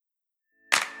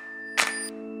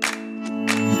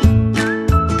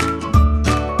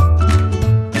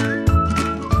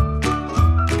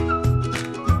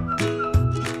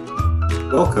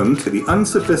Welcome to The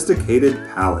Unsophisticated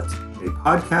Palate, a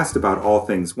podcast about all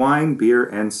things wine, beer,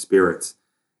 and spirits.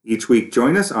 Each week,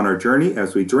 join us on our journey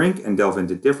as we drink and delve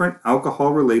into different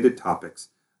alcohol-related topics.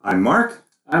 I'm Mark.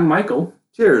 I'm Michael.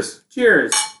 Cheers.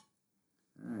 Cheers.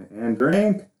 All right, and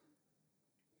drink.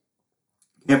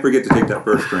 Can't forget to take that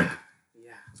first drink.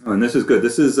 Yeah. Oh, and this is good.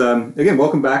 This is, again,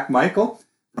 welcome back, Michael,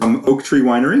 from Oak Tree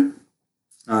Winery.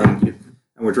 Thank you.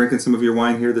 And we're drinking some of your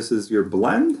wine here. This is your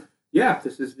blend? Yeah,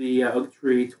 this is the Oak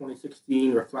Tree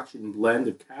 2016 Reflection Blend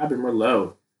of Cab and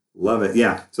Merlot. Love it.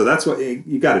 Yeah. So that's what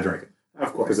you got to drink it.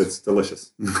 Of course. Because it's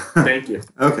delicious. Thank you.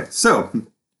 Okay. So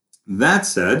that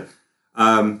said,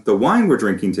 the wine we're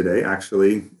drinking today,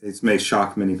 actually, it may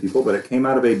shock many people, but it came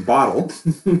out of a bottle,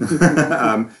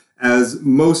 as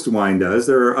most wine does.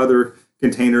 There are other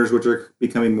containers which are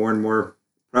becoming more and more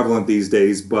prevalent these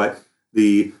days, but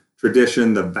the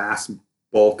tradition, the vast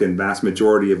bulk and vast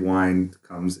majority of wine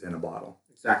comes in a bottle.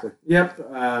 Exactly. Yep.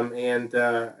 And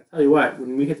I tell you what,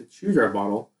 when we had to choose our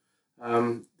bottle,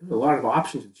 there was a lot of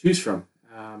options to choose from.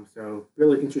 So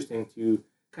really interesting to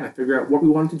kind of figure out what we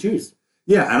wanted to choose.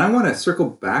 Yeah, and I want to circle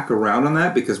back around on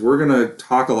that because we're going to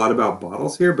talk a lot about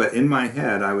bottles here, but in my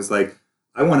head, I was like,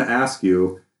 I want to ask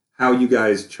you how you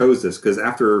guys chose this, because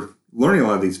after learning a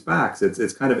lot of these facts,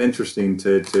 it's kind of interesting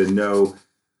to know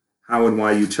how and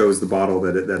why you chose the bottle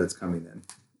that it's coming in.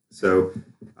 So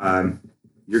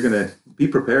you're going to be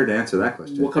prepared to answer that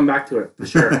question. We'll come back to it for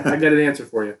sure. I got an answer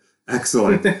for you.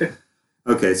 Excellent.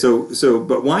 Okay, so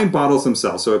but wine bottles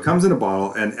themselves. So it comes in a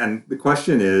bottle, and the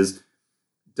question is,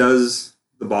 does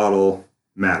the bottle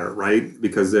matter, right?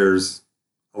 Because there's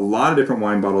a lot of different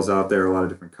wine bottles out there, a lot of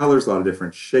different colors, a lot of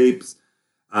different shapes.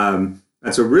 And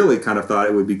so really kind of thought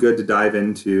it would be good to dive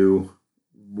into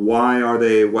why are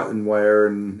they, what and where,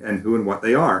 and who and what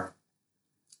they are.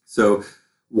 So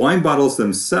wine bottles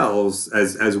themselves,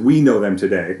 as we know them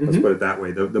today, let's put it that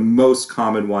way, the most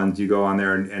common ones, you go on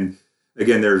there and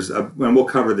again, and we'll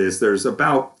cover this, there's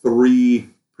about 3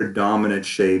 predominant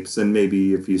shapes, and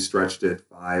maybe if you stretched it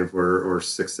 5 or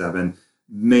 6, 7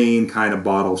 main kind of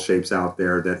bottle shapes out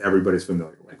there that everybody's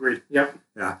familiar with. Agreed. Yep.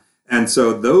 Yeah. And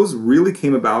so those really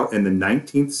came about in the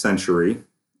 19th century,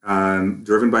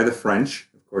 driven by the French.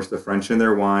 Of course, the French and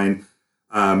their wine,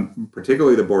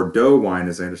 particularly the Bordeaux wine,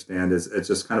 as I understand, it's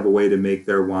just kind of a way to make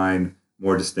their wine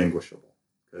more distinguishable.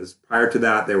 Because prior to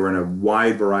that, they were in a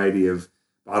wide variety of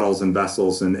bottles and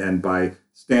vessels, and by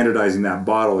standardizing that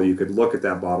bottle, you could look at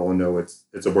that bottle and know it's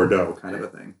a Bordeaux kind of a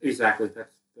thing. Exactly.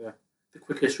 That's the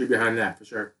quick history behind that, for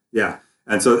sure. Yeah.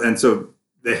 And so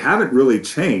they haven't really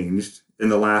changed in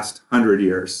the last 100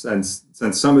 years since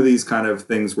some of these kind of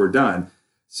things were done.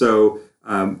 So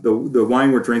the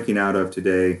wine we're drinking out of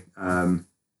today,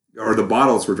 or the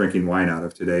bottles we're drinking wine out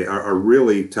of today, are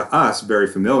really, to us, very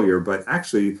familiar, but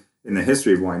actually, in the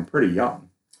history of wine, pretty young.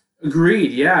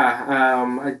 Agreed, yeah.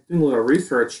 I'm doing a little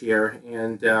research here,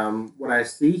 and what I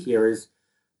see here is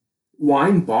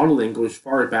wine bottling goes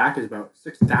far back as about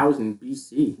 6,000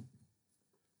 BC.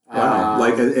 Wow.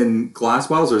 Like in glass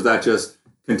bottles, or is that just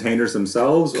containers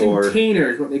themselves?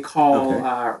 Containers, what they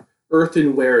call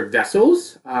earthenware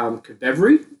vessels.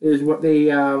 Cabevery is what they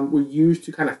were used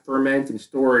to kind of ferment and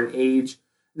store and age.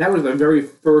 That was the very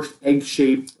first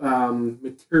egg-shaped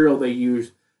material they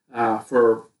used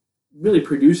for really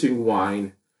producing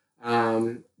wine.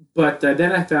 But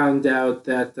then I found out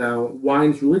that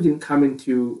wines really didn't come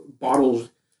into bottles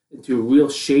into real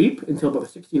shape until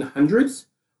about the 1600s,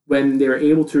 when they were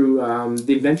able to,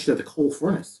 the invention of the coal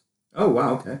furnace. Oh,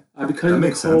 wow, okay. Because of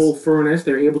the coal furnace,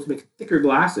 they were able to make thicker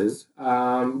glasses,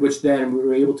 which then we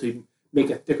were able to make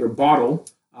a thicker bottle,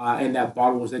 and that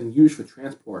bottle was then used for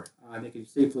transport. They could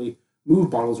safely move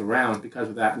bottles around because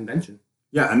of that invention.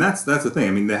 Yeah, and that's the thing.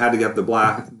 I mean, they had to get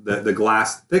the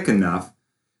glass thick enough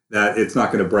that it's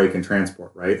not going to break in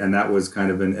transport, right? And that was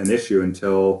kind of an issue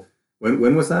until,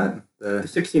 when was that? The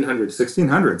 1600s.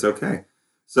 1600s, okay.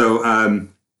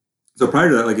 So prior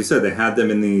to that, like you said, they had them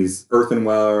in these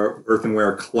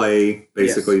earthenware clay,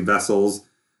 basically, vessels.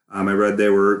 I read they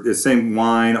were the same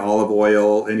wine, olive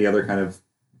oil, any other kind of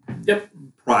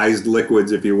prized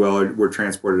liquids, if you will, were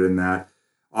transported in that.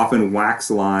 Often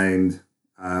wax-lined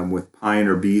with pine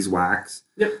or beeswax.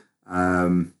 Yep.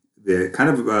 They kind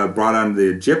of brought on the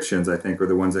Egyptians, I think, were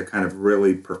the ones that kind of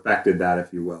really perfected that,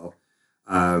 if you will.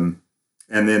 And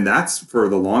then that's, for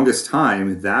the longest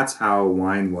time, that's how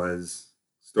wine was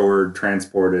stored,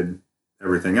 transported,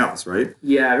 everything else, right?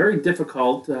 Yeah, very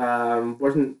difficult.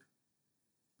 Wasn't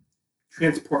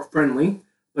transport friendly,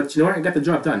 but you know what? It got the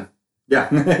job done. Yeah,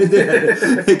 it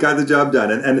did. It got the job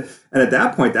done, and at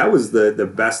that point, that was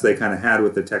the best they kind of had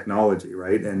with the technology,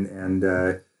 right? And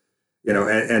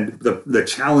and the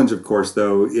challenge, of course,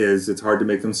 though, is it's hard to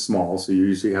make them small. So you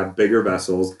usually have bigger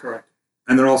vessels. Correct.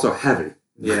 And they're also heavy.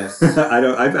 Yes.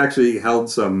 I've actually held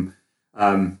some,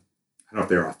 I don't know if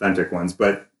they're authentic ones,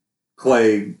 but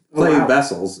clay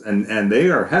vessels, and they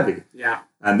are heavy. Yeah.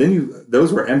 And then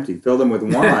those were empty. Fill them with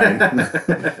wine.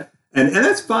 and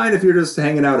that's fine if you're just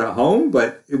hanging out at home.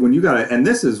 But when you and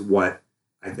this is what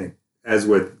I think, as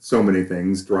with so many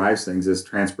things, drives things, is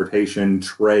transportation,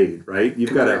 trade, right?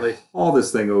 You've got to haul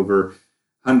this thing over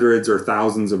hundreds or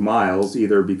thousands of miles,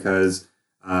 either because,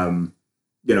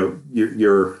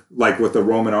 you're like with the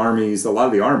Roman armies, a lot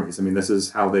of the armies, I mean, this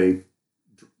is how they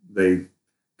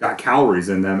got calories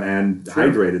in them and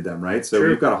hydrated them, right? So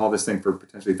you've got to haul this thing for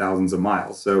potentially thousands of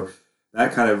miles. So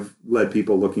that kind of led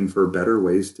people looking for better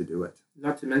ways to do it.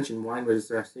 Not to mention, wine was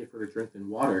safer to drink than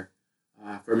water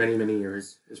for many, many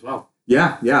years as well.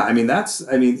 Yeah. I mean,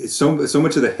 so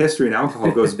much of the history in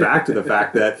alcohol goes back to the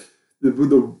fact that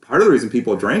the part of the reason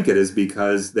people drank it is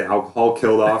because the alcohol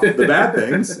killed off the bad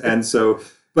things. And so,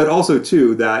 but also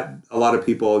too, that a lot of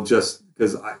people just,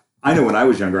 because I know when I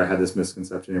was younger, I had this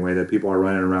misconception anyway, that people are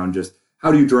running around just,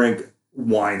 how do you drink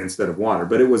wine instead of water?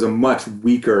 But it was a much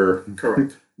weaker.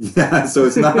 Correct. Yeah, so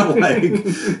it's not like,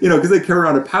 because they carry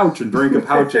around a pouch and drink a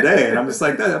pouch a day. And I'm just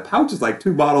like, that pouch is like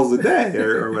 2 bottles a day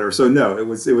or whatever. So no, it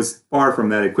was far from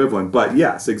that equivalent. But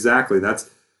yes, exactly.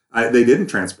 They didn't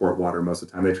transport water most of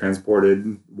the time. They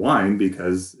transported wine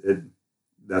because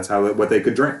that's what they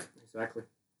could drink. Exactly.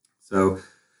 So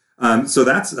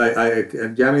that's, do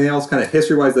you have anything else kind of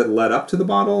history-wise that led up to the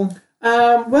bottle?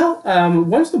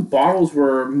 Once the bottles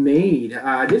were made,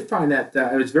 I did find that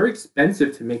it was very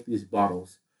expensive to make these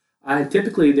bottles. And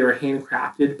typically, they were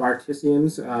handcrafted by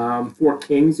artisans for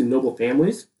kings and noble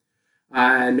families.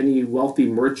 And many wealthy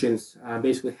merchants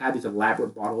basically had these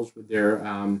elaborate bottles with their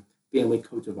family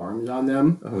coats of arms on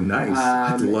them. Oh, nice.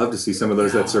 I'd love to see some of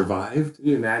those that survived. Can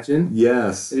you imagine?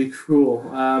 Yes. It'd be cool.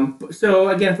 So,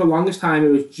 again, for the longest time, it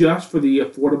was just for the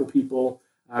affordable people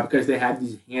because they had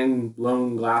these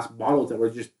hand-blown glass bottles that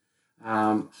were just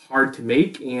hard to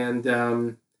make and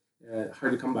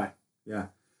hard to come by. Yeah.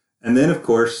 And then, of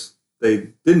course, they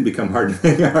didn't become hard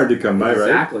to come by, right?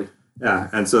 Exactly. Yeah.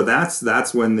 And so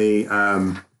that's when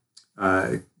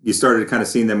you started kind of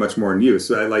seeing them much more in use.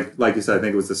 So like you said, I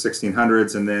think it was the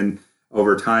 1600s, and then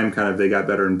over time, kind of they got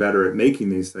better and better at making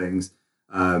these things,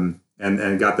 and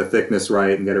got the thickness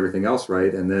right and got everything else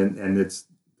right, and it's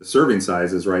the serving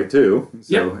size is right too.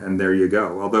 So And there you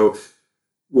go. Although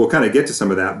we'll kind of get to some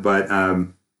of that, but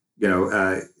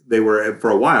they were,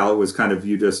 for a while, it was kind of,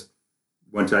 you just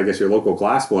went to, I guess, your local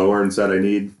glass blower and said, I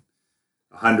need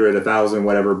 100, 1,000,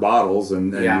 whatever bottles,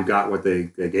 and you got what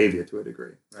they gave you to a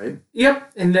degree, right?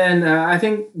 Yep. And then I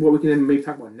think what we can maybe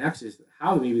talk about next is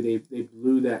how maybe they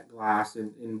blew that glass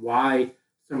and why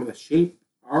some of the shape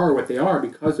are what they are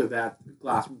because of that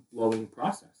glass blowing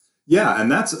process. Yeah, and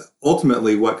that's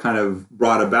ultimately what kind of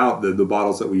brought about the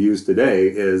bottles that we use today.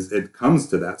 Is it comes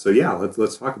to that. So yeah,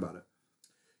 let's talk about it.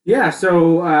 Yeah,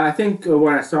 so I think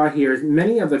what I saw here is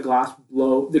many of the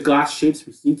glass shapes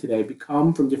we see today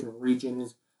come from different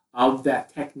regions of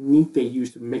that technique they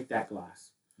used to make that glass.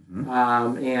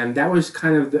 Mm-hmm. And that was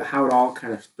kind of how it all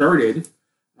kind of started.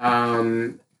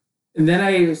 And then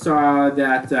I saw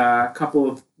that a couple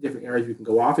of different areas we can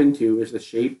go off into is the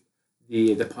shape,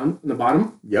 the punt on the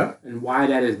bottom, and why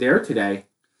that is there today.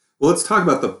 Well, let's talk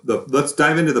about let's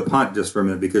dive into the punt just for a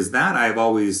minute, because that I've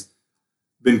always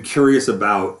been curious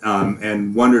about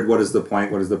and wondered, what is the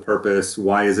point, what is the purpose,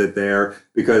 why is it there?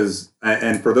 Because,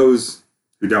 and for those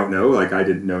who don't know, like I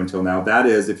didn't know until now, that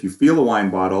is, if you feel a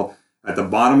wine bottle, at the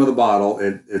bottom of the bottle,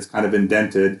 it's kind of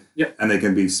indented, and they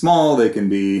can be small, they can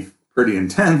be pretty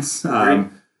intense, but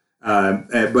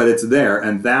it's there,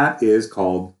 and that is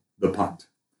called the punt.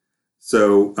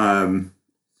 So, some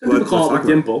people call it a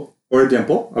dimple. Or a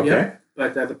dimple, okay. Yeah,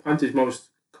 but the punt is most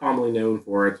commonly known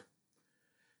for it.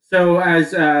 So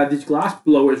as these glass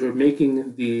blowers were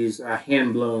making these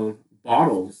hand-blown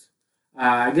bottles,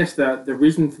 I guess the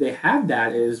reason they had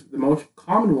that is, the most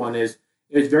common one is,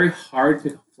 it was very hard to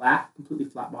make a completely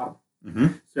flat bottom. Mm-hmm.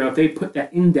 So if they put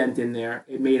that indent in there,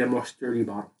 it made a more sturdy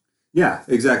bottle. Yeah,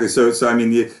 exactly. So I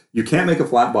mean, you can't make a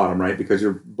flat bottom, right? Because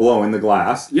you're blowing the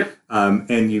glass. Yep.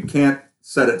 And you can't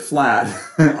set it flat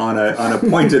on a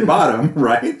pointed bottom,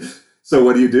 right? So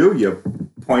what do? You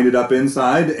point it up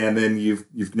inside, and then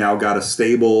you've now got a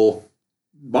stable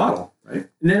bottle, right?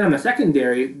 And then on the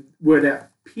secondary, where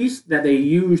that piece that they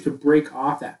used to break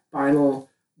off that final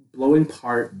blowing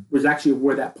part was actually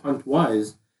where that punt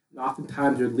was. And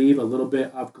oftentimes it would leave a little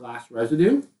bit of glass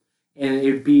residue, and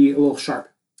it would be a little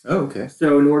sharp. Oh, okay.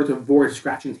 So in order to avoid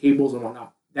scratching tables and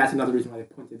whatnot. that's another reason why they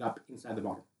pointed up inside the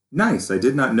bottle. Nice. I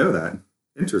did not know that.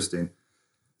 Interesting.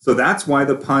 So that's why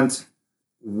the punt,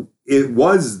 it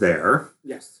was there.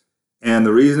 Yes. And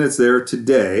the reason it's there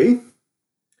today...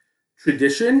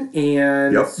 Tradition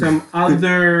and some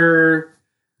other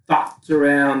thoughts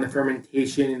around the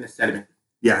fermentation and the sediment.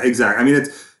 Yeah, exactly. I mean,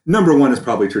 it's number one is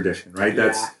probably tradition, right? Yeah.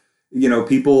 That's,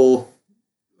 people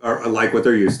are like what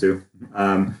they're used to.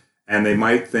 And they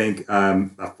might think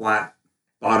a flat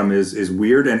bottom is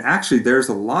weird. And actually, there's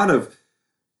a lot of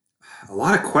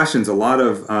questions, a lot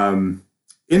of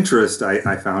interest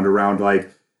I found around,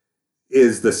 like,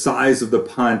 is the size of the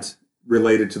punt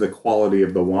related to the quality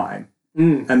of the wine?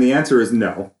 And the answer is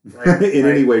no, in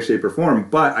any way, shape, or form.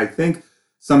 But I think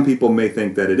some people may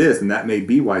think that it is, and that may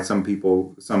be why some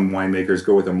winemakers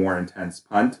go with a more intense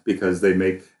punt, because they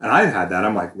make, and I've had that.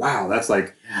 I'm like, wow, that's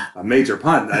like a major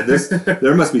punt.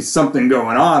 There must be something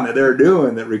going on that they're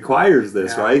doing that requires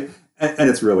this, right? And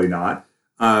it's really not.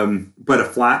 But a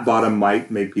flat bottom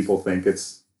might make people think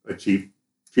it's a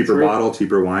cheaper bottle,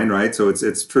 cheaper wine, right? So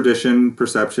it's tradition,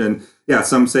 perception. Yeah,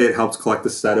 some say it helps collect the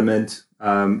sediment.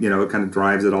 It kind of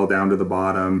drives it all down to the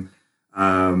bottom.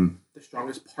 The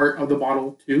strongest part of the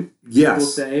bottle, too. Yes, people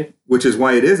say. Which is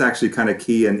why it is actually kind of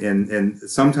key. And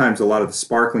sometimes a lot of the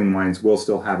sparkling wines will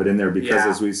still have it in there because,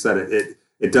 as we said, it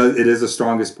is the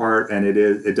strongest part, and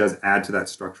it does add to that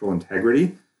structural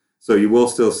integrity. So you will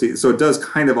still see. So it does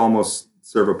kind of almost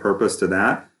serve a purpose to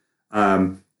that.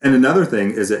 And another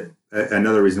thing is that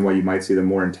another reason why you might see the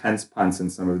more intense punts in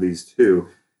some of these too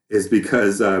is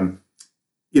because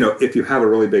if you have a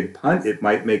really big punt, it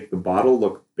might make the bottle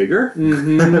look bigger,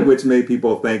 which may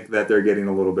people think that they're getting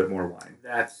a little bit more wine.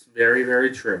 That's very,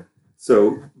 very true.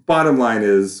 So bottom line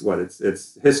is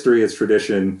it's history, it's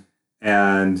tradition,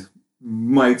 and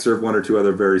might serve one or two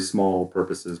other very small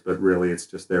purposes, but really it's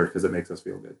just there because it makes us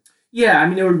feel good. Yeah, I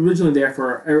mean, they were originally there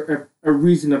for a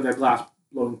reason of their glass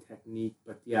blowing technique,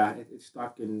 but it's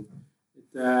stuck, and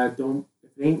if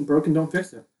it ain't broken, don't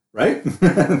fix it. Right?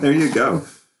 There you go.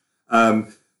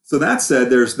 So that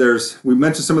said, we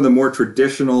mentioned some of the more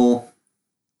traditional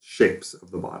shapes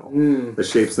of the bottle, the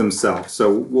shapes themselves.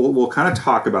 So we'll kind of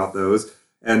talk about those.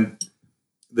 And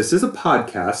this is a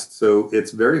podcast, so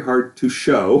it's very hard to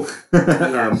show.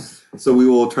 Yes. So we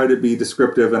will try to be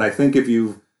descriptive. And I think if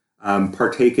you've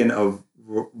partaken of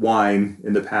wine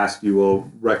in the past, you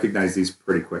will recognize these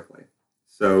pretty quickly.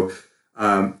 So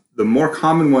the more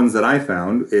common ones that I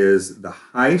found is the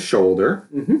high shoulder,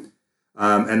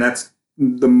 and that's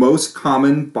the most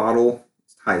common bottle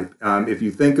type. If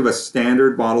you think of a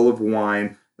standard bottle of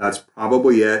wine, that's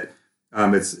probably it.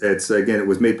 It's again, it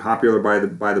was made popular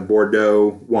by the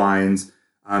Bordeaux wines.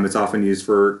 It's often used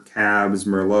for Cabs,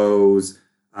 Merlots,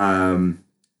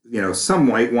 some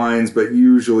white wines, but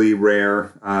usually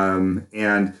rare. And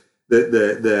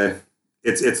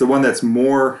it's the one that's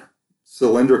more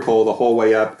cylindrical the whole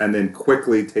way up, and then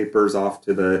quickly tapers off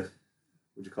to the,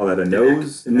 would you call that a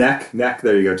nose? Neck.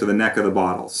 There you go, to the neck of the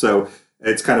bottle. So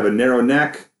it's kind of a narrow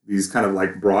neck, these kind of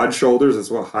like broad shoulders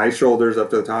as well, high shoulders up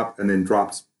to the top, and then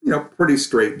drops, pretty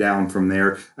straight down from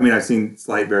there. I mean, I've seen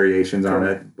slight variations on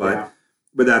it, but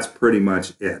that's pretty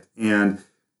much it. And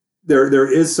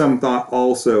there is some thought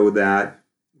also that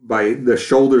by the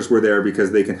shoulders were there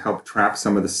because they can help trap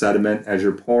some of the sediment as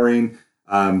you're pouring.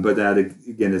 But that,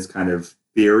 again, is kind of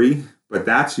theory. But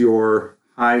that's your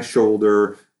high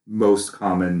shoulder, most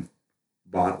common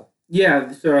bottle.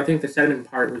 Yeah, so I think the sediment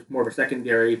part was more of a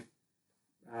secondary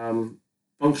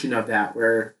function of that,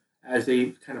 where as they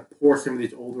kind of pour some of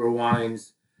these older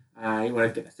wines, you want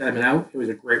to get the sediment out. It was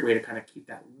a great way to kind of keep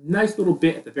that nice little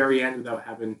bit at the very end without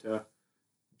having to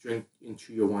drink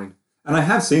into your wine. And I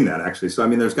have seen that, actually. So, I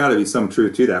mean, there's got to be some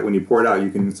truth to that. When you pour it out, you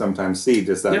can sometimes see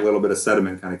just that little bit of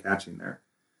sediment kind of catching there.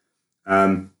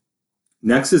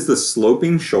 Next is the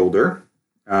sloping shoulder.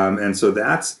 And so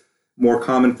that's more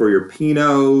common for your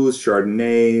Pinots,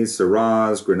 Chardonnays,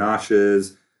 Syrahs,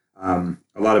 Grenaches.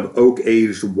 A lot of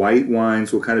oak-aged white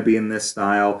wines will kind of be in this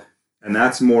style. And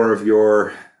that's more of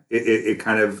your, it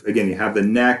kind of, again, you have the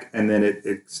neck, and then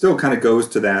it still kind of goes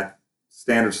to that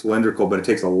standard cylindrical, but it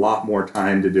takes a lot more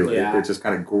time to do it. It just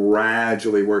kind of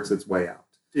gradually works its way out.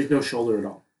 There's no shoulder at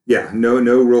all. Yeah, no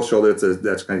real shoulder.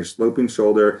 That's kind of your sloping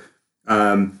shoulder.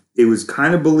 It was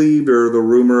kind of believed, or the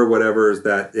rumor or whatever, is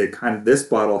that this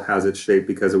bottle has its shape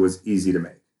because it was easy to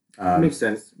make. Makes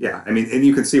sense. Yeah, I mean, and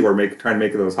you can see where trying to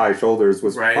make those high shoulders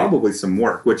was probably some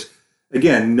work, which,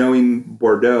 again, knowing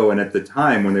Bordeaux, and at the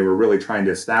time when they were really trying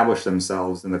to establish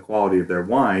themselves in the quality of their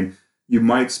wine, you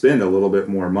might spend a little bit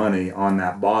more money on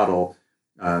that bottle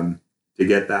to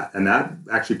get that. And that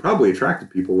actually probably attracted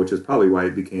people, which is probably why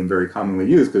it became very commonly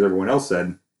used, because everyone else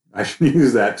said, I should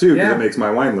use that too because Yeah. it makes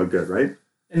my wine look good, right?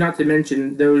 And not to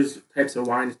mention, those types of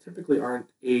wines typically aren't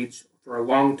aged for a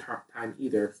long time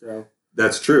either. So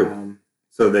that's true.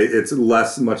 So it's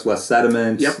much less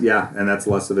sediment. Yep. Yeah, and that's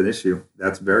less of an issue.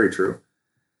 That's very true.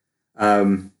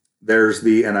 There's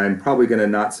and I'm probably going to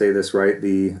not say this right,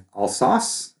 the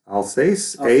Alsace,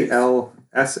 Alsace. Yep.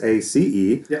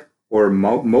 Or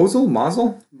Mosel.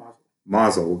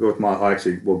 We'll go with Mosel.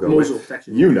 Actually, we'll go Mosel, with,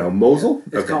 actually. Mosel?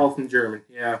 Yeah. It's called in German,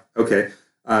 yeah. Okay.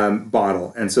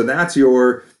 Bottle. And so that's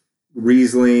your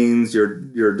Rieslings,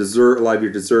 your dessert, a lot of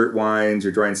your dessert wines,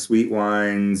 your dry and sweet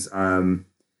wines, a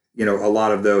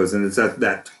lot of those. And it's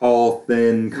that tall,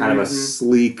 thin, kind of a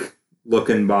sleek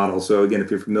looking bottle. So again, if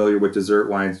you're familiar with dessert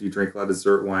wines, you drink a lot of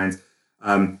dessert wines.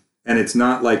 And it's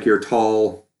not like your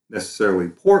tall, necessarily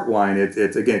port wine.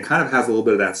 It's again, kind of has a little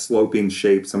bit of that sloping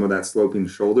shape, some of that sloping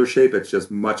shoulder shape. It's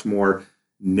just much more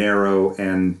narrow,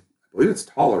 and I believe it's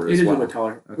taller as well. It is a little bit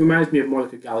taller. Okay. Reminds me of more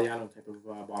like a Galliano type of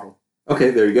bottle.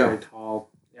 Okay, there you go. Very tall.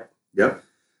 Yep.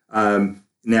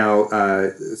 Now,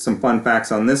 some fun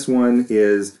facts on this one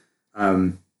is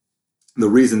the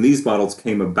reason these bottles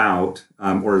came about,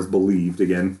 or is believed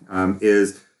again,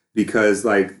 is because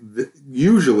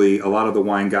usually a lot of the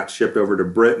wine got shipped over to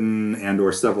Britain and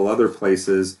or several other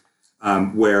places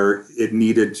where it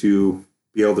needed to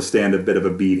be able to stand a bit of a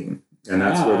beating. And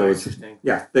that's where those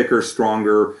thicker,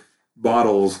 stronger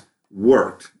bottles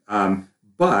worked.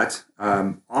 But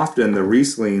often the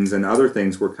Rieslings and other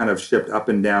things were kind of shipped up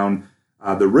and down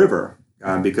the river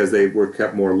because they were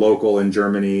kept more local in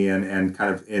Germany and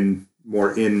kind of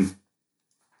more in,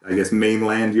 I guess,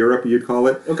 mainland Europe, you'd call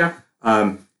it. Okay.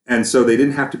 And so they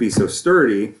didn't have to be so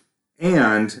sturdy,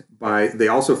 and they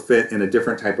also fit in a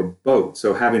different type of boat.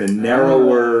 So having a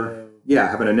narrower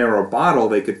bottle,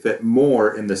 they could fit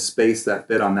more in the space that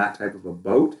fit on that type of a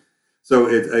boat. So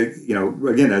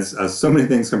again, as so many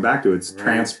things come back to, it's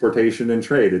transportation and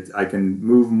trade. I can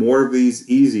move more of these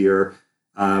easier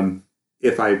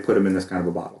if I put them in this kind of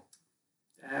a bottle.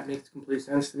 That makes complete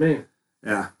sense to me.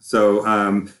 Yeah. So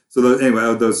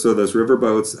those river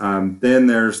boats. Then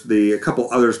there's a couple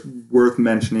others worth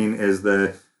mentioning is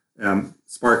the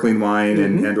sparkling wine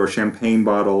and or champagne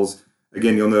bottles.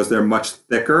 Again, you'll notice they're much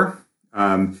thicker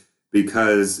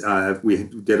because we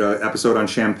did an episode on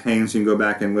champagne, so you can go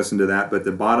back and listen to that. But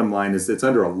the bottom line is it's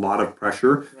under a lot of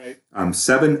pressure. Right.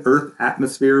 7 Earth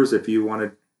atmospheres, if you want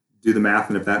to do the math,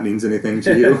 and if that means anything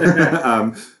to you.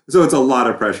 So it's a lot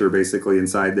of pressure basically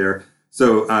inside there.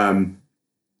 So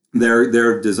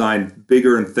they're designed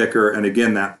bigger and thicker, and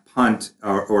again, that punt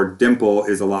or dimple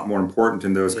is a lot more important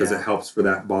in those because it helps for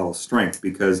that bottle strength,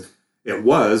 because it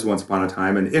was once upon a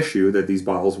time an issue that these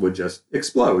bottles would just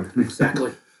explode.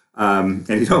 Exactly. And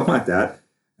you don't want that.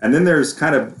 And then there's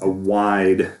kind of a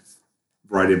wide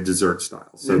variety of dessert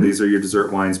styles. So these are your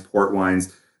dessert wines, port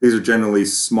wines. These are generally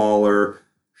smaller,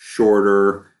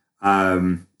 shorter,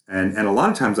 and a lot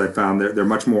of times I found they're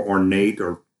much more ornate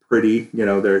or pretty.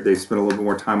 They spend a little bit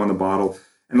more time on the bottle,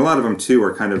 and a lot of them too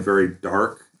are kind of very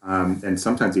dark, and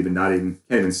sometimes even can't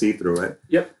even see through it.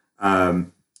 Yep.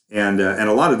 And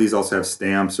a lot of these also have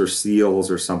stamps or seals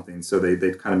or something, so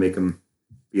they kind of make them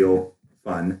feel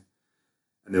fun.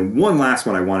 And then one last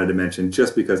one I wanted to mention,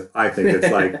 just because I think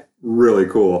it's really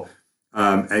cool.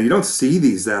 And you don't see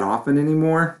these that often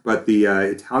anymore, but the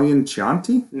Italian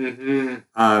Chianti. And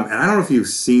I don't know if you've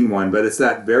seen one, but it's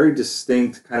that very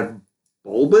distinct kind of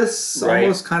bulbous,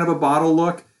 almost kind of a bottle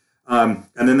look. And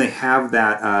then they have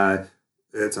that,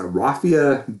 it's a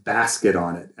raffia basket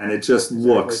on it, and it just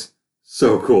looks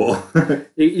so cool.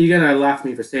 You're going to laugh at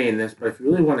me for saying this, but if you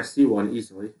really want to see one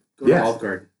easily, go to Olive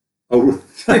Garden. Oh,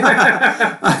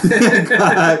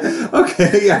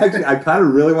 okay. Yeah, actually, I kind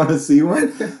of really want to see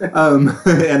one,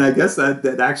 and I guess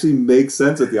that actually makes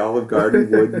sense that the Olive Garden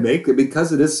would make it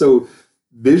because it is so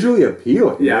visually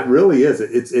appealing. Yeah, it really is.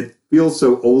 It feels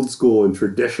so old school and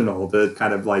traditional to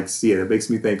kind of see it. It makes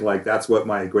me think that's what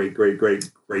my great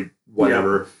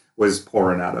whatever was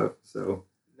pouring out of. So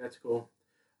that's cool.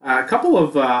 A couple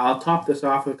of I'll top this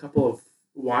off with a couple of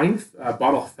wine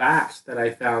bottle facts that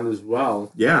I found as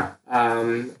well. Yeah.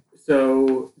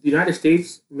 So the United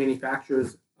States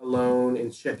manufactures alone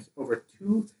and ships over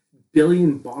 2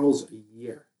 billion bottles a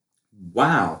year.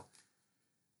 Wow.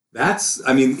 That's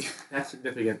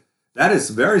significant. That is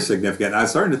very significant. I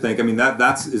was starting to think,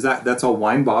 that's all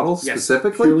wine bottles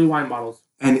specifically? Purely wine bottles.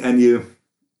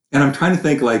 And I'm trying to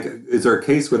think, is there a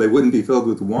case where they wouldn't be filled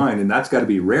with wine? And that's got to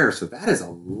be rare. So that is a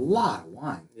lot of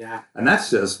wine. Yeah. And that's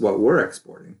just what we're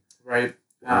exporting. Right.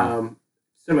 Some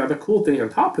other cool thing on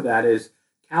top of that is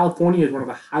California is one of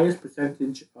the highest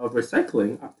percentage of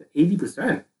recycling, up to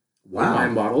 80%. Wow.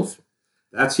 Wine bottles.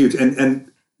 That's huge.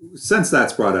 And since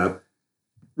that's brought up,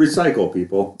 recycle,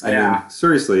 people. I mean,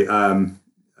 seriously,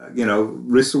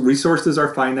 resources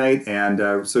are finite,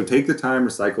 and so take the time,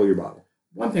 recycle your bottle.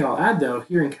 One thing I'll add, though,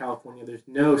 here in California, there's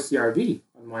no CRV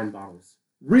on wine bottles.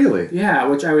 Really? Yeah,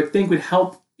 which I would think would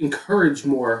help encourage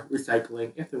more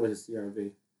recycling if there was a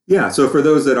CRV. Yeah, so for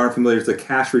those that aren't familiar, it's a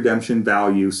cash redemption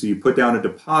value. So you put down a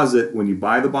deposit when you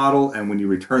buy the bottle, and when you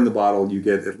return the bottle, you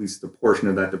get at least a portion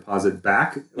of that deposit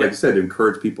back. Like I said, to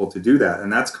encourage people to do that.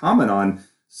 And that's common on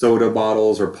soda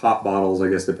bottles or pop bottles, I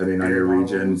guess, depending on your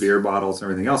region, beer bottles and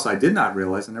everything else. I did not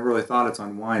realize, I never really thought it's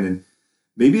on wine. And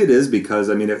maybe it is because,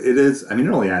 it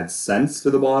only adds cents to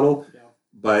the bottle. Yeah.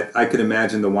 But I could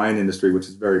imagine the wine industry, which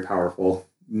is very powerful,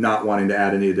 not wanting to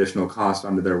add any additional cost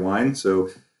onto their wine. So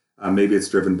maybe it's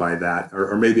driven by that.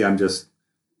 Or maybe I'm just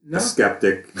a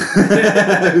skeptic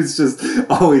who's just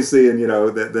always seeing,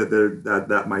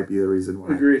 that might be the reason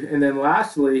why. Agreed. And then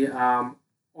lastly,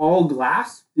 all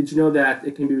glass. Did you know that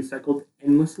it can be recycled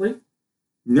endlessly?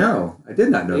 No, I did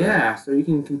not know that. Yeah, so you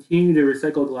can continue to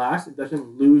recycle glass. It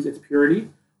doesn't lose its purity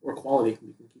or quality. You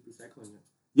can keep recycling it.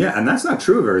 Yeah, and that's not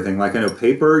true of everything. Like, I know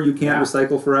paper you can't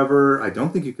recycle forever. I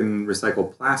don't think you can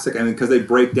recycle plastic. Because they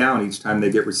break down each time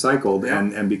they get recycled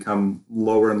and become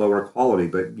lower and lower quality.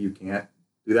 But you can't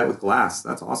do that with glass.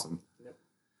 That's awesome. Yep.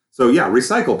 So, yeah,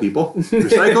 recycle, people.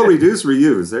 Recycle, reduce,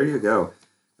 reuse. There you go.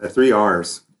 The 3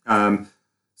 R's.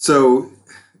 So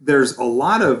there's a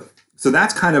lot of... So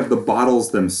that's kind of the bottles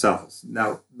themselves.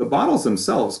 Now, the bottles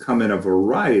themselves come in a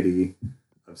variety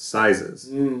of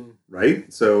sizes,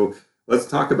 right? So let's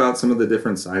talk about some of the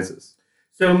different sizes.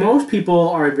 So most people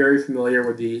are very familiar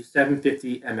with the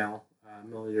 750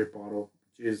 milliliter bottle,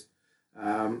 which is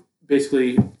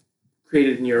basically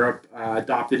created in Europe,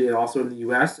 adopted it also in the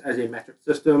U.S. as a metric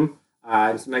system.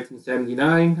 It's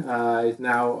 1979. It's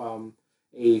now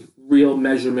a real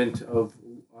measurement of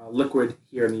liquid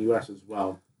here in the U.S. as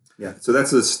well. Yeah, so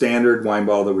that's a standard wine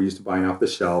bottle that we're used to buying off the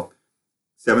shelf,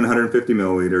 750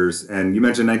 milliliters. And you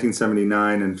mentioned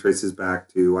 1979, and traces back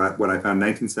to what I found.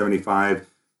 1975,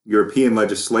 European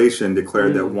legislation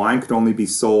declared that wine could only be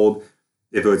sold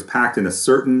if it was packed in a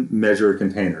certain measured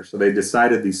container. So they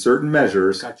decided these certain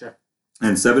measures. Gotcha.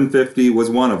 And 750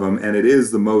 was one of them, and it is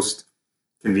the most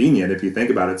convenient if you think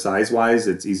about it size-wise.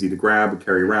 It's easy to grab,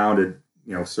 carry around. It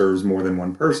serves more than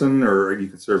one person, or you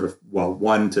can serve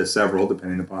one to several,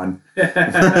 depending upon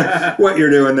what you're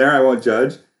doing there. I won't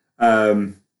judge.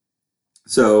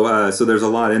 So there's a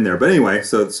lot in there. But anyway,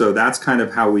 so that's kind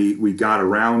of how we got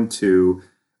around to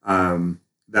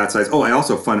that size. Oh, I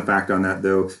also, fun fact on that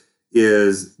though,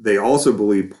 is they also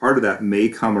believe part of that may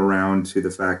come around to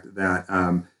the fact that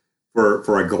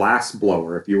for a glass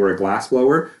blower, if you were a glass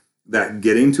blower, that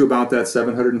getting to about that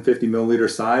 750 milliliter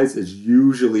size is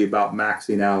usually about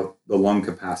maxing out the lung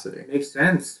capacity. Makes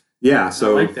sense. Yeah,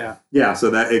 so I like that. Yeah, so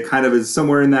that it kind of is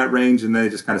somewhere in that range, and then they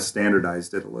just kind of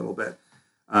standardized it a little bit.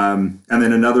 And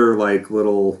then another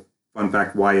little fun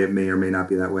fact why it may or may not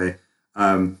be that way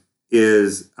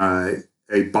is a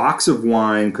box of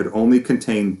wine could only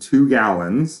contain 2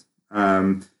 gallons,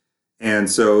 and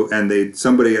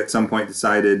somebody at some point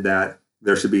decided that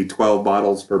there should be 12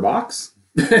 bottles per box.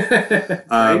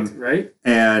 Right.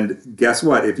 And guess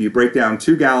what? If you break down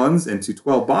 2 gallons into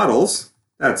 12 bottles,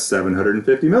 that's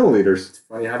 750 milliliters. It's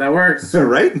funny how that works.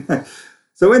 Right?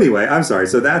 So anyway, I'm sorry.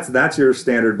 So that's your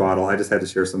standard bottle. I just had to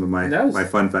share some of my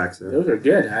fun facts there. Those are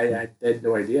good. I had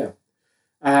no idea.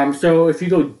 So if you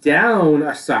go down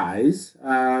a size,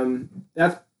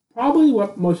 that's probably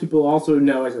what most people also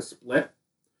know as a split,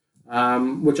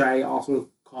 which I also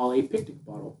call a picnic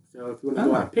bottle. So if you want to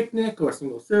go on a picnic or a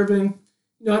single serving,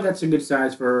 that's a good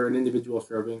size for an individual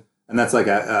serving. And that's like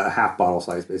a half bottle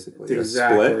size, basically.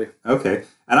 Exactly. A split. Okay.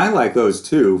 And I like those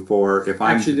too for if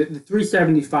I'm... Actually, the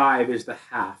 375 is the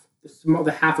half.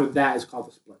 The half of that is called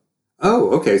the split. Oh,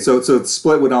 okay. So the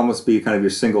split would almost be kind of your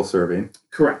single serving.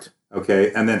 Correct.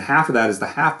 Okay. And then half of that is the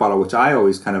half bottle, which I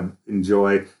always kind of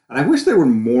enjoy. And I wish there were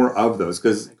more of those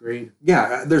because... Agreed.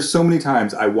 Yeah, there's so many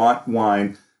times I want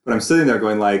wine, but I'm sitting there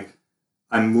going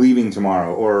I'm leaving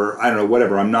tomorrow, or I don't know,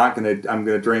 whatever. I'm going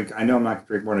to drink. I know I'm not going to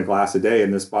drink more than a glass a day,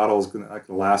 and this bottle is going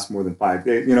to last more than 5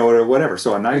 days, or whatever.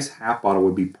 So a nice half bottle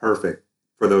would be perfect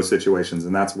for those situations,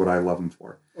 and that's what I love them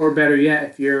for. Or better yet,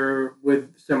 if you're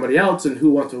with somebody else and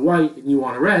who wants a white and you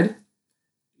want a red,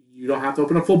 you don't have to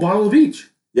open a full bottle of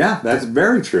each. Yeah, that's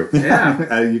very true.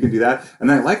 Yeah. You can do that.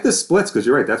 And I like the splits because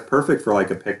you're right. That's perfect for a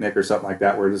picnic or something like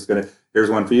that. We're just here's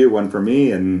one for you, one for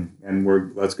me, and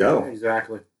let's go.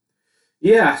 Exactly.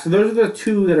 Yeah, so those are the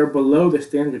 2 that are below the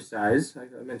standard size.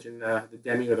 Like I mentioned, the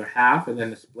demi or the half, and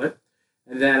then the split.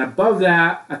 And then above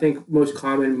that, I think most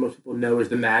people know is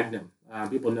the Magnum.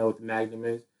 People know what the Magnum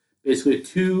is. basically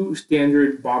 2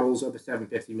 standard bottles of the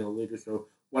 750 milliliters, so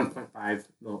 1.5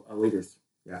 liters.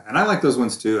 Yeah, and I like those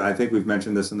ones too. I think we've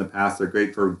mentioned this in the past. They're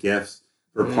great for gifts,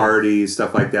 for parties,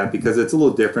 stuff like that, because it's a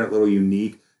little different, a little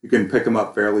unique. You can pick them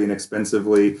up fairly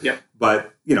inexpensively. Yep.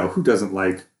 But, who doesn't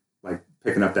like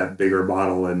picking up that bigger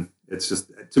bottle? And it's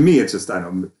just, to me, it's just, I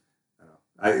don't know.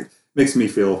 It makes me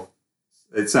feel,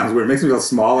 it sounds weird, it makes me feel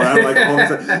small. And I'm like,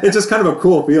 it's just kind of a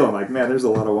cool feeling. Like, man, there's a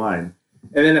lot of wine.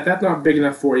 And then if that's not big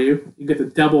enough for you, you get the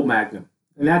double magnum.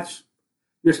 And that's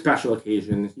your special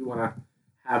occasion. If you want to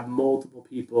have multiple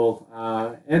people.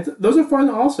 And those are fun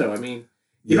also. I mean,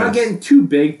 you're not getting too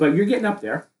big, but you're getting up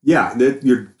there. Yeah,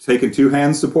 you're taking 2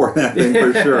 hands to pour that thing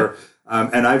for sure.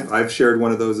 And I've shared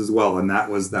one of those as well, and that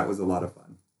was a lot of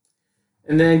fun.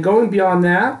 And then going beyond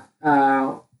that,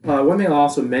 one thing I'll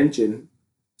also mention,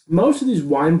 most of these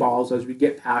wine bottles, as we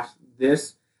get past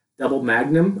this double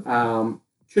magnum,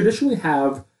 traditionally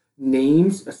have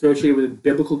names associated with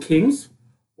biblical kings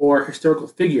or historical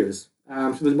figures.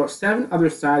 So there's about 7 other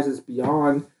sizes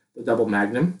beyond the double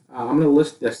magnum. I'm going to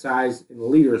list the size in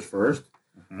liters first,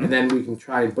 and then we can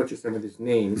try and butcher some of these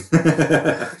names.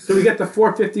 So we get the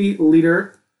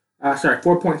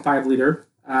 4.5 liter.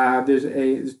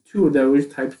 There's 2 of those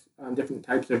types, different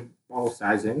types of bottle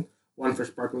sizing. One for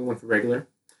sparkling, one for regular.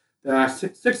 The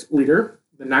 6 liter,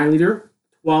 the 9 liter,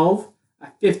 12, a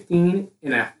 15,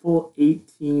 and a full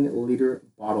 18 liter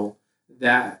bottle.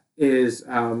 That is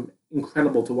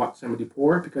incredible to watch somebody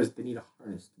pour because they need a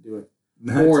harness to do it.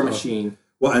 Or a machine.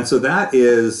 Well, and so that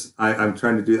is, I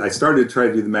started to try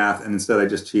to do the math, and instead I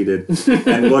just cheated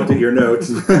and looked at your notes.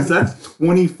 That's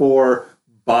 24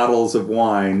 bottles of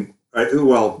wine.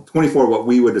 Well, 24 what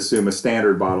we would assume a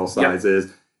standard bottle size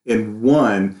is in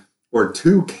 1 or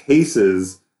 2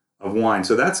 cases of wine.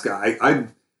 So that's,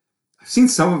 I've seen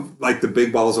some of the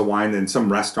big bottles of wine in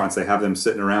some restaurants. They have them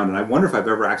sitting around, and I wonder if I've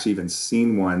ever actually even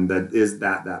seen one that is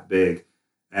that big.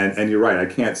 And you're right, I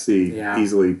can't see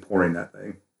easily pouring that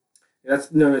thing.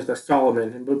 That's known as the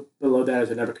Solomon, and below that is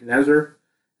the Nebuchadnezzar,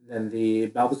 then the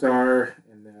Balthazar,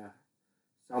 and the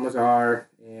Salmazar,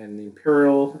 and the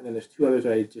Imperial, and then there's 2 others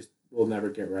I just will never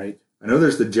get right. I know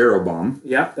there's the Jeroboam.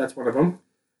 Yep, that's one of them.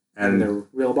 And the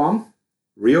Rehoboam.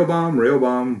 Rehoboam.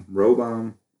 Rehoboam.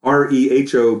 Let's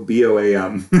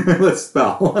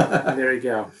spell. There you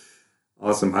go.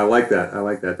 Awesome. I like that.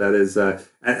 That is,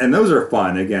 and those are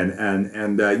fun again.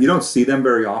 And you don't see them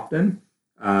very often.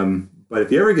 But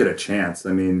if you ever get a chance,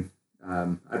 I mean,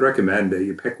 I'd recommend that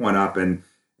you pick one up and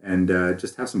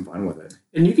just have some fun with it.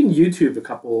 And you can YouTube a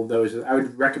couple of those. I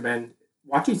would recommend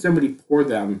watching somebody pour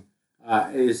them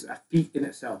is a feat in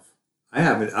itself. I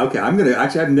haven't. Okay.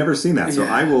 I've never seen that. So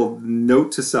I will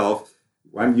note to self,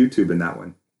 I'm YouTubing that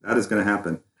one. That is going to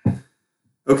happen.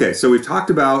 Okay, so we've talked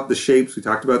about the shapes, we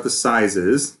talked about the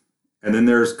sizes, and then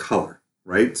there's color,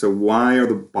 right? So why are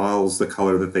the bottles the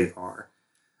color that they are?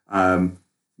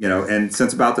 And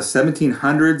since about the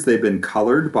 1700s, they've been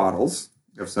colored bottles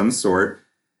of some sort,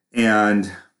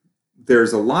 and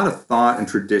there's a lot of thought and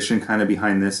tradition kind of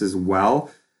behind this as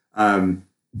well,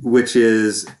 which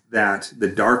is that the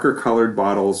darker colored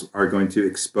bottles are going to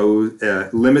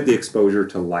limit the exposure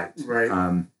to light,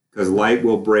 right? Because light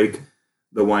will break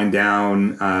the wine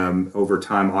down over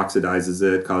time, oxidizes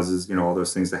it, causes all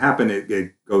those things to happen.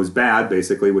 It goes bad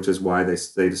basically, which is why they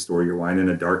say to store your wine in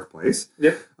a dark place.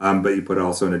 Yep. But you put it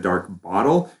also in a dark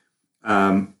bottle.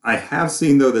 I have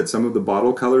seen though that some of the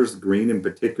bottle colors, green in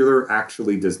particular,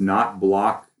 actually does not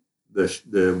block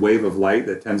the wave of light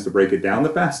that tends to break it down the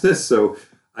fastest. So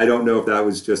I don't know if that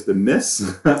was just a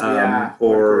miss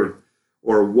or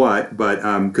what,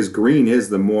 but because green is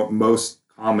the most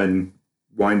common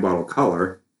wine bottle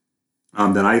color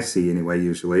that I see anyway,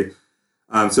 usually.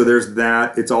 So there's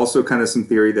that. It's also kind of some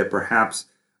theory that perhaps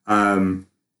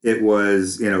it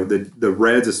was, the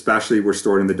reds especially were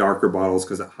stored in the darker bottles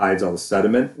because it hides all the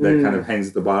sediment that kind of hangs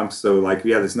at the bottom. So if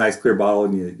you have this nice clear bottle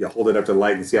and you hold it up to the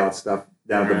light and you see all that stuff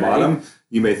down at the bottom,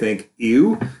 you may think,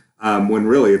 ew, when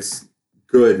really it's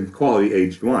good quality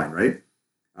aged wine, right?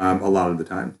 A lot of the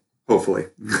time, hopefully.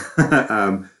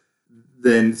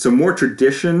 Then some more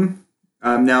tradition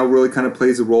now really kind of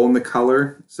plays a role in the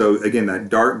color. So again, that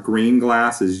dark green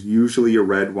glass is usually your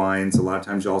red wines. A lot of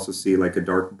times you also see a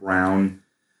dark brown.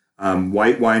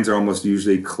 White wines are almost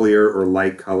usually clear or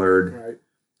light colored.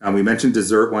 Right. We mentioned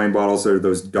dessert wine bottles are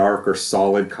those dark or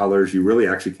solid colors. You really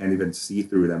actually can't even see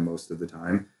through them most of the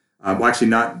time. Well, actually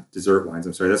not dessert wines.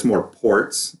 I'm sorry. That's more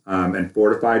ports and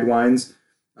fortified wines.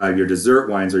 Your dessert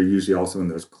wines are usually also in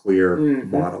those clear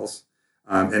bottles.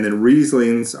 And then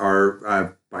Rieslings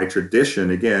are, by tradition,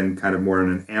 again, kind of more in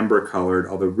an amber colored,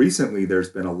 although recently there's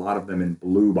been a lot of them in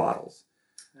blue bottles.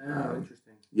 Oh,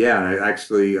 interesting. Yeah, I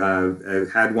actually I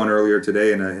had one earlier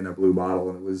today in a blue bottle,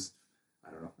 and it was, I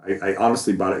don't know. I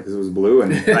honestly bought it because it was blue,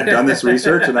 and I'd done this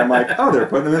research, and I'm like, oh, they're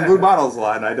putting them in blue bottles a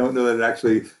lot, and I don't know that it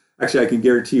actually I can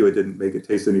guarantee you it didn't make it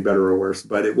taste any better or worse,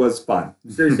 but it was fun.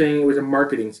 So you're saying it was a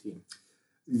marketing scheme?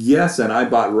 Yes, and I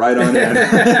bought right on in.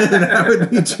 That would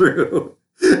be true,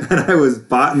 and I was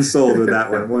bought and sold with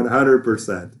that one,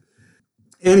 100%.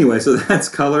 Anyway, so that's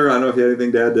color. I don't know if you had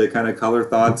anything to add to kind of color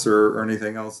thoughts or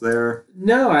anything else there.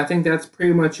 No, I think that's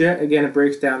pretty much it. Again, it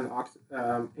breaks down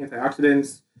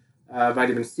antioxidants,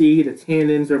 vitamin C, the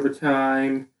tannins over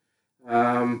time.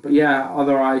 But yeah,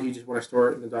 otherwise you just want to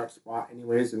store it in the dark spot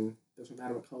anyways, and it doesn't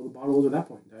matter what color the bottle is at that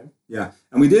point in time. Yeah,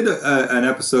 and we did an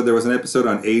episode. There was an episode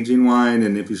on aging wine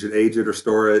and if you should age it or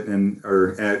store it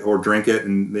or drink it.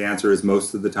 And the answer is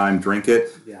most of the time drink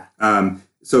it. Yeah.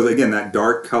 So again, that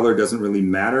dark color doesn't really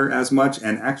matter as much.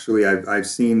 And actually, I've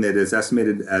seen that it's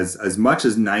estimated as much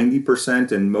as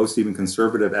 90%, and most even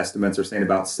conservative estimates are saying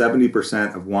about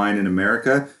 70% of wine in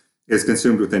America is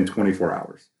consumed within 24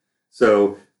 hours.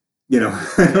 So, I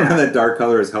don't know that dark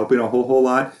color is helping a whole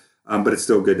lot, but it's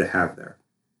still good to have there.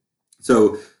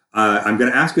 So I'm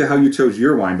going to ask you how you chose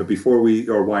your wine, but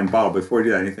or wine bottle, before we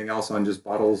do that, anything else on just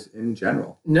bottles in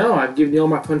general? No, I've given you all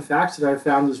my fun facts that I've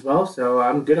found as well, so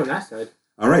I'm good on that side.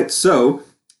 All right, so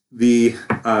the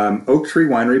Oak Tree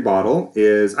Winery bottle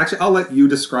is, actually, I'll let you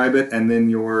describe it and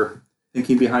then your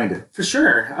thinking behind it. For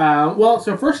sure.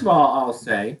 So first of all, I'll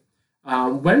say,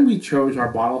 when we chose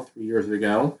our bottle 3 years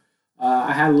ago,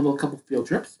 I had a couple field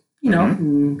trips,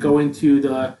 going to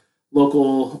the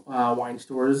local wine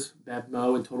stores,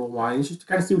 Bevmo and Total Wines, just to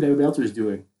kind of see what everybody else was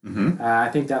doing. Mm-hmm. I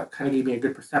think that kind of gave me a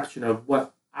good perception of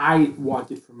what I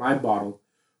wanted for my bottle.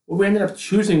 What we ended up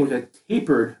choosing was a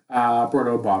tapered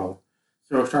Bordeaux bottle.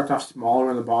 So it starts off smaller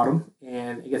on the bottom,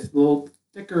 and it gets a little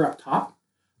thicker up top,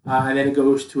 and then it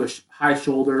goes to a high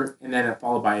shoulder, and then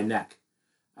followed by a neck.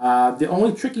 The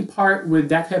only tricky part with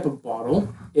that type of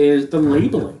bottle is the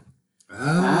labeling.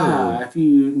 If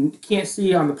you can't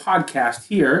see on the podcast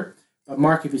here, but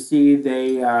Mark, if you see,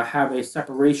 they have a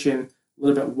separation a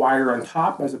little bit wider on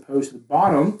top as opposed to the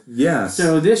bottom. Yes.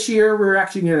 So this year we're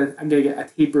actually I'm gonna get a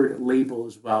tapered label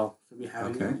as well, so we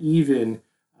have an even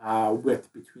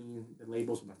width between the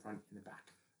labels on the front and the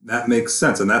back. That makes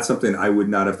sense, and that's something I would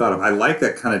not have thought of. I like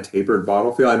that kind of tapered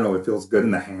bottle feel. I don't know, it feels good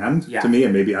in the hand to me,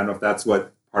 and maybe I don't know if that's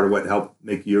part of what helped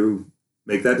make you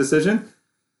make that decision.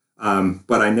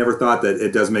 But I never thought that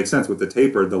it does make sense with the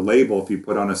taper. The label, if you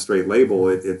put on a straight label,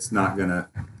 it's not going to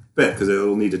fit because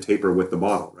it'll need to taper with the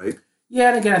bottle, right?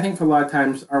 Yeah, and again, I think for a lot of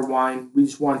times our wine, we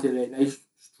just wanted a nice,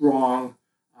 strong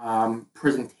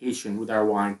presentation with our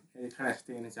wine. And it kind of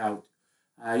stands out.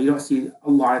 You don't see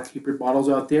a lot of tapered bottles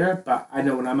out there, but I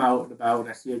know when I'm out and about and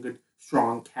I see a good,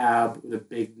 strong cab with a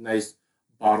big, nice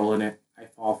bottle in it, I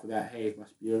fall for that. Hey, it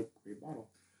must be a great bottle.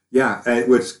 Yeah,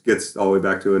 which gets all the way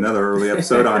back to another early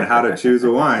episode on how to choose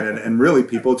a wine. And really,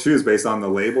 people choose based on the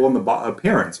label and the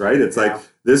appearance, right? It's like,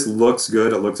 this looks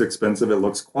good, it looks expensive, it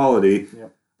looks quality.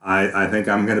 Yep. I think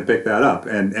I'm going to pick that up.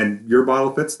 And your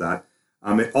bottle fits that.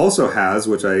 It also has,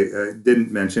 which I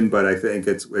didn't mention, but I think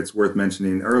it's worth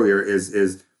mentioning earlier,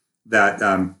 is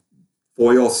that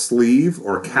foil sleeve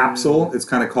or capsule. It's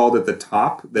kind of called at the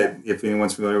top, that if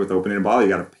anyone's familiar with opening a bottle, you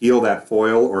got to peel that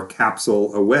foil or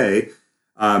capsule away.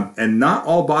 And not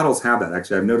all bottles have that.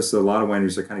 Actually, I've noticed that a lot of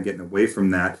wineries are kind of getting away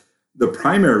from that. The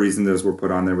primary reason those were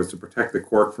put on there was to protect the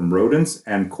cork from rodents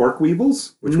and cork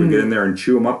weevils, which would get in there and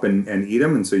chew them up and eat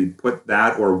them. And so you put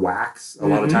that or wax. A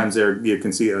lot of times there you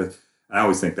can see I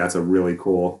always think that's a really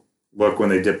cool look when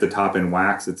they dip the top in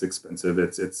wax. It's expensive.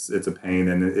 It's a pain,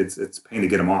 and it's a pain to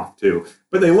get them off too.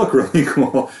 But they look really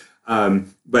cool.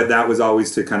 But that was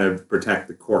always to kind of protect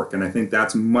the cork. And I think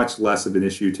that's much less of an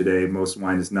issue today. Most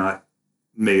wine is not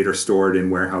made or stored in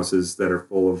warehouses that are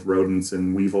full of rodents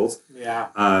and weevils. Yeah.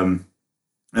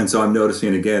 And so I'm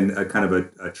noticing, again, a kind of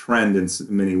a trend in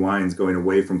many wines going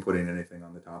away from putting anything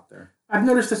on the top there. I've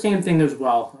noticed the same thing as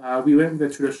well. We went with the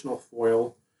traditional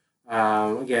foil.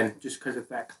 Again, just because of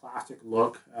that classic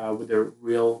look with the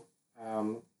real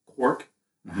cork,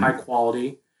 high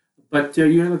quality. But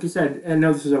like you said, I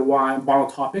know this is a wine bottle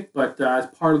topic, but as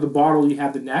part of the bottle, you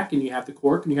have the neck and you have the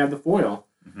cork and you have the foil.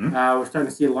 We're starting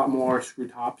to see a lot more screw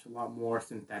tops, a lot more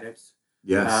synthetics.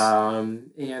 Yes.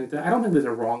 And I don't think there's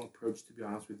a wrong approach, to be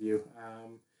honest with you.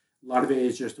 A lot of it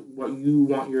is just what you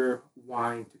want your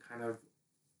wine to kind of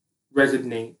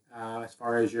resonate as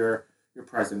far as your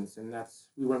presence. And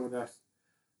we went with a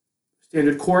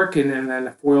standard cork and then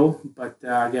a foil. But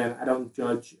again, I don't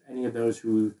judge any of those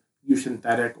who use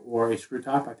synthetic or a screw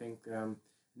top. I think in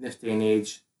this day and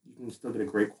age, you can still get a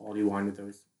great quality wine with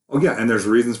those. Oh yeah, and there's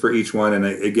reasons for each one, and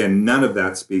again, none of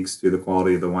that speaks to the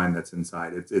quality of the wine that's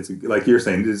inside. It's like you're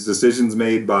saying, it's decisions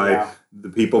made by the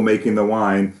people making the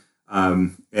wine,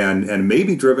 and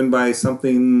maybe driven by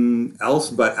something else,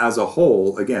 but as a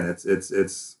whole, again,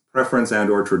 it's preference and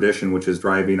or tradition, which is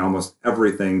driving almost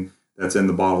everything that's in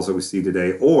the bottles that we see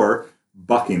today, or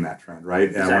bucking that trend, right?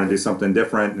 Exactly. I want to do something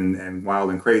different and wild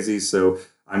and crazy, so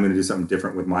I'm going to do something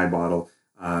different with my bottle,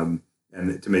 and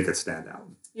to make it stand out.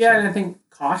 Yeah, and I think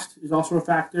cost is also a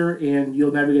factor, and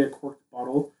you'll never get a corked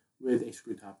bottle with a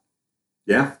screw top.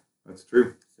 Yeah, that's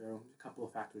true. So a couple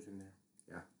of factors in there.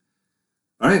 Yeah.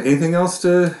 All right, anything else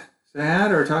to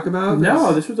add or talk about?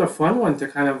 No, this was a fun one to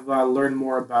kind of learn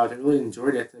more about. I really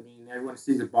enjoyed it. I mean, everyone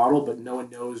sees a bottle, but no one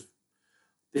knows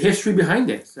the history behind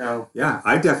it. So yeah,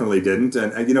 I definitely didn't,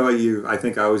 and I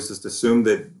think I always just assumed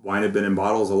that wine had been in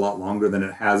bottles a lot longer than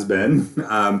it has been.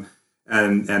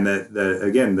 And that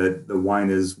again, that the wine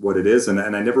is what it is, and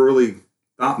I never really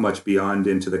thought much beyond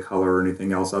into the color or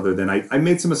anything else, other than I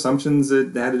made some assumptions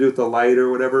that had to do with the light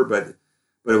or whatever, but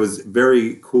it was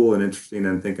very cool and interesting,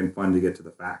 and I think and fun to get to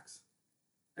the facts.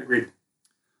 Agreed.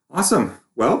 Awesome.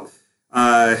 Well,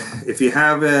 if you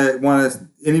have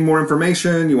any more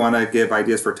information, you want to give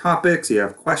ideas for topics, you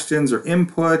have questions or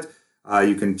input,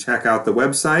 you can check out the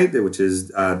website, which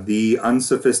is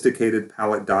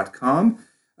theunsophisticatedpalate.com.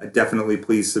 Definitely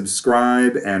please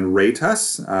subscribe and rate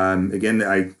us. Again,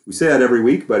 we say that every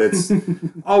week, but it's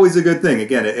always a good thing.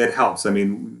 Again, it helps. I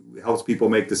mean, it helps people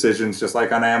make decisions just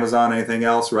like on Amazon, anything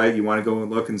else, right? You want to go and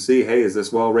look and see, hey, is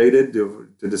this well rated to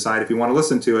decide if you want to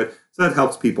listen to it. So that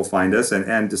helps people find us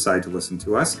and decide to listen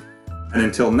to us. And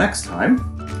until next time,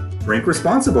 drink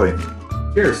responsibly.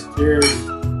 Cheers. Cheers.